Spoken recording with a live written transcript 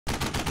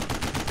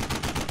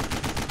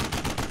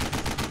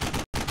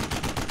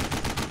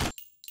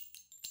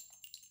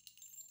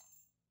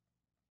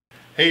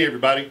Hey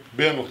everybody,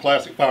 Ben with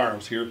Classic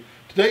Firearms here.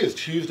 Today is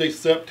Tuesday,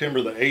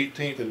 September the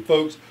 18th, and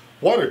folks,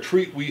 what a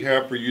treat we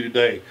have for you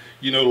today.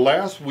 You know,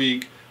 last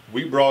week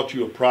we brought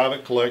you a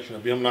private collection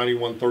of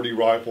M9130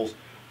 rifles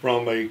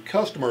from a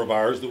customer of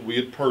ours that we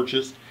had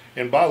purchased.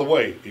 And by the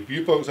way, if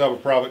you folks have a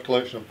private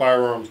collection of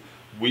firearms,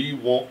 we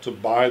want to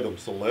buy them.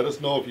 So let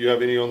us know if you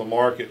have any on the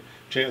market.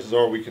 Chances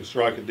are we can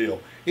strike a deal.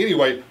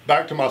 Anyway,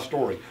 back to my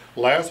story.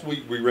 Last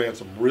week we ran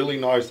some really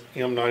nice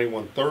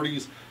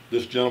M9130s.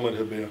 This gentleman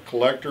had been a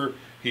collector.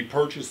 He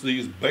purchased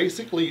these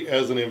basically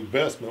as an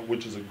investment,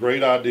 which is a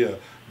great idea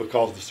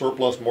because the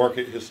surplus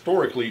market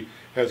historically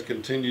has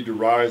continued to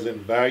rise in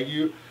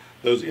value.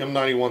 Those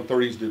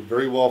M9130s did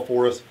very well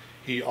for us.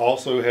 He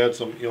also had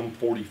some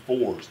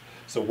M44s.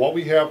 So what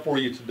we have for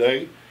you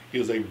today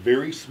is a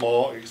very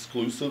small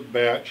exclusive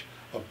batch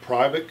of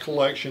private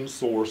collection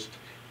sourced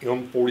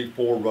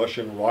M44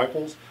 Russian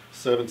rifles,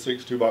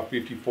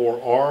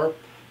 7.62x54R,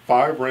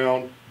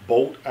 5-round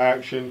bolt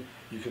action.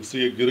 You can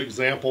see a good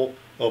example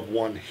of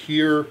one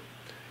here.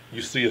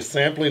 You see a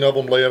sampling of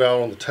them laid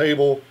out on the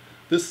table.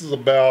 This is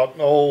about,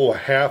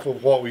 half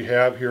of what we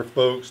have here,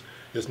 folks.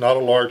 It's not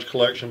a large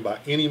collection by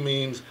any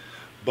means,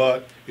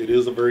 but it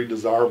is a very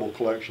desirable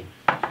collection.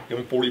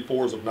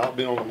 M44s have not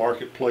been on the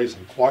marketplace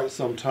in quite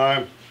some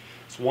time.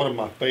 It's one of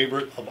my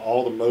favorite of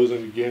all the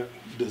Mosin Nagant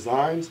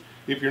designs.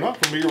 If you're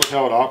not familiar with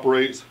how it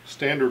operates,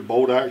 standard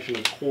bolt action,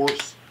 of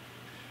course.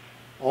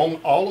 On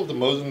all of the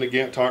Mosin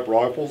Nagant type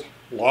rifles,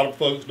 a lot of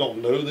folks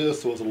don't know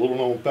this, so it's a little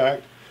known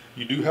fact.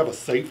 You do have a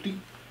safety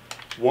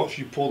once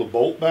you pull the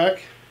bolt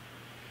back.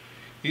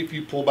 If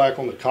you pull back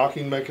on the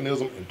cocking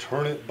mechanism and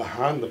turn it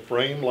behind the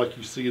frame like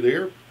you see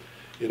there,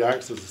 it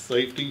acts as a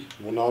safety,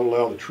 will not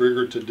allow the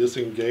trigger to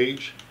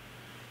disengage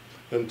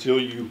until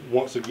you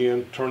once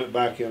again turn it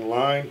back in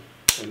line,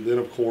 and then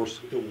of course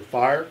it will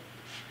fire.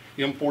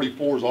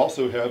 M44s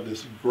also have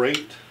this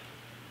great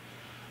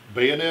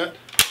bayonet.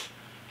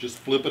 Just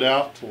flip it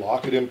out to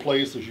lock it in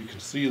place, as you can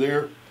see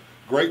there.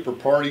 Great for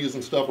parties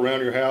and stuff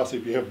around your house.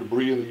 If you have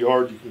debris in the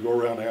yard, you can go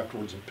around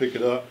afterwards and pick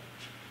it up.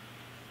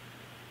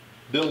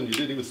 Dylan, you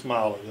didn't even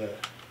smile at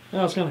that.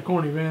 That was kind of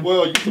corny, man.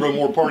 Well, you throw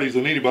more parties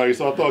than anybody,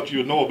 so I thought you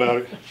would know about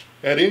it.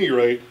 At any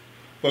rate,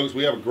 folks,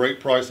 we have a great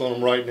price on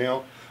them right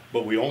now,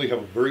 but we only have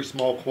a very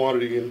small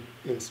quantity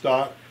in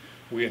stock.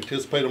 We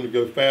anticipate them to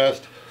go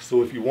fast,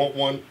 so if you want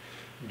one,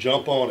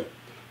 jump on it.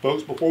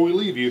 Folks, before we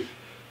leave you,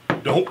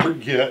 don't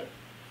forget,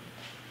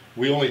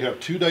 we only have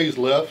 2 days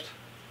left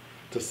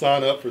to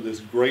sign up for this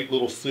great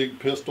little SIG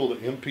pistol, the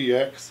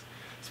MPX.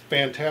 It's a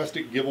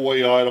fantastic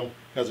giveaway item,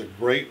 has a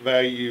great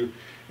value,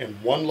 and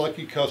one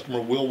lucky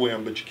customer will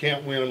win, but you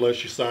can't win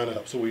unless you sign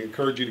up. So we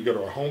encourage you to go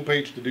to our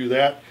homepage to do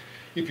that.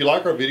 If you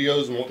like our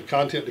videos and want the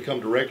content to come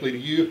directly to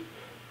you,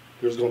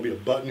 there's going to be a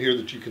button here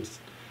that you can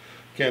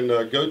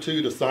go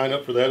to sign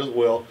up for that as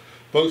well.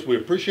 Folks, we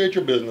appreciate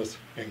your business,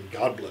 and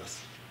God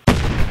bless.